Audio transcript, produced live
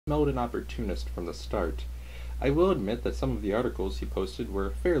Meld an opportunist from the start. I will admit that some of the articles he posted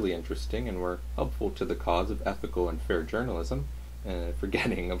were fairly interesting and were helpful to the cause of ethical and fair journalism,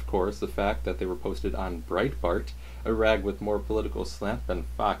 forgetting, of course, the fact that they were posted on Breitbart, a rag with more political slant than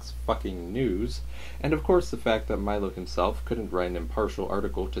Fox fucking News, and of course the fact that Milo himself couldn't write an impartial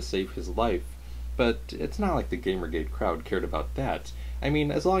article to save his life. But it's not like the Gamergate crowd cared about that. I mean,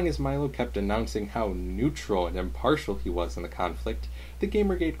 as long as Milo kept announcing how neutral and impartial he was in the conflict, the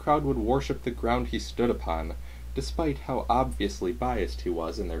Gamergate crowd would worship the ground he stood upon, despite how obviously biased he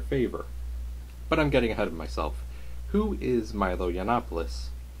was in their favor. But I'm getting ahead of myself. Who is Milo Yiannopoulos?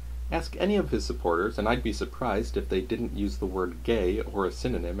 Ask any of his supporters, and I'd be surprised if they didn't use the word gay or a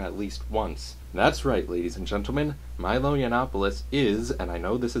synonym at least once. That's right, ladies and gentlemen, Milo Yiannopoulos is, and I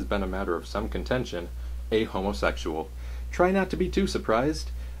know this has been a matter of some contention, a homosexual. Try not to be too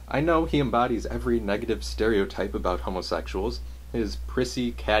surprised. I know he embodies every negative stereotype about homosexuals. His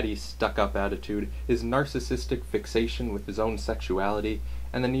prissy, catty, stuck-up attitude, his narcissistic fixation with his own sexuality,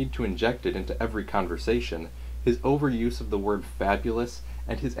 and the need to inject it into every conversation, his overuse of the word fabulous,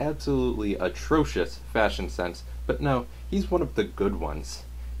 and his absolutely atrocious fashion sense, but no, he's one of the good ones.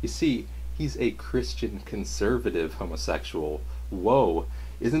 You see, he's a Christian conservative homosexual. Whoa,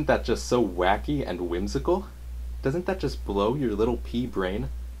 isn't that just so wacky and whimsical? Doesn't that just blow your little pea brain?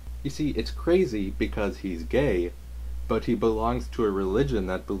 You see, it's crazy because he's gay, but he belongs to a religion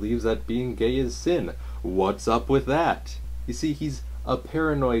that believes that being gay is sin. What's up with that? You see, he's a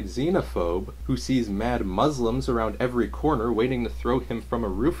paranoid xenophobe who sees mad Muslims around every corner waiting to throw him from a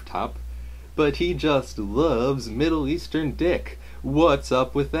rooftop, but he just loves Middle Eastern dick. What's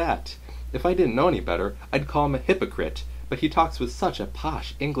up with that? If I didn't know any better, I'd call him a hypocrite, but he talks with such a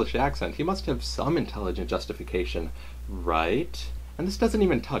posh English accent, he must have some intelligent justification, right? And this doesn't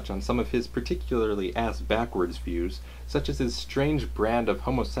even touch on some of his particularly ass-backwards views, such as his strange brand of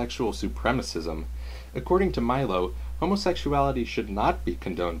homosexual supremacism. According to Milo, homosexuality should not be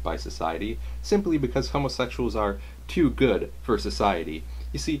condoned by society, simply because homosexuals are too good for society.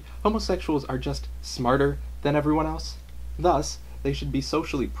 You see, homosexuals are just smarter than everyone else. Thus, they should be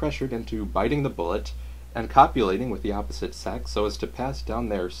socially pressured into biting the bullet and copulating with the opposite sex so as to pass down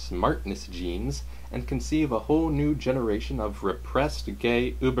their smartness genes and conceive a whole new generation of repressed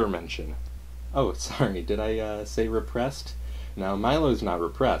gay Ubermenschen. Oh, sorry, did I say repressed? Now, Milo's not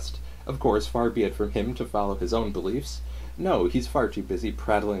repressed. Of course, far be it from him to follow his own beliefs. No, he's far too busy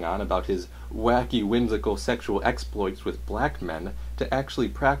prattling on about his wacky, whimsical sexual exploits with black men to actually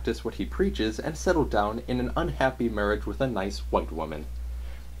practice what he preaches and settle down in an unhappy marriage with a nice white woman.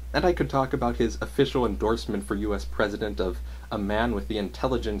 And I could talk about his official endorsement for U.S. President of a man with the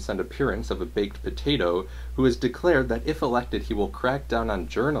intelligence and appearance of a baked potato who has declared that if elected he will crack down on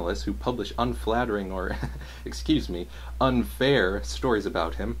journalists who publish unflattering or, unfair stories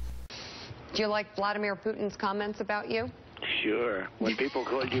about him. Do you like Vladimir Putin's comments about you? Sure. When people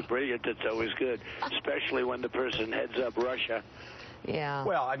call you brilliant, it's always good, especially when the person heads up Russia. Yeah.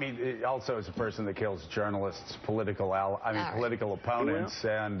 Well, I mean, also as a person that kills journalists, political opponents,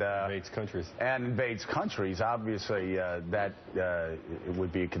 and invades countries. And invades countries. Obviously, that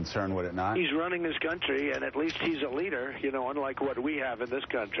would be a concern, would it not? He's running his country, and at least he's a leader, unlike what we have in this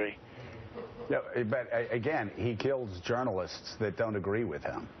country. No, but again, he kills journalists that don't agree with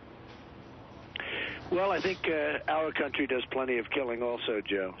him. Well, I think our country does plenty of killing also,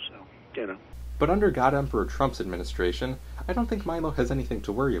 Joe, so, But under God Emperor Trump's administration, I don't think Milo has anything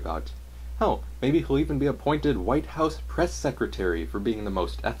to worry about. Hell, maybe he'll even be appointed White House press secretary for being the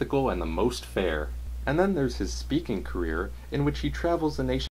most ethical and the most fair. And then there's his speaking career, in which he travels the nation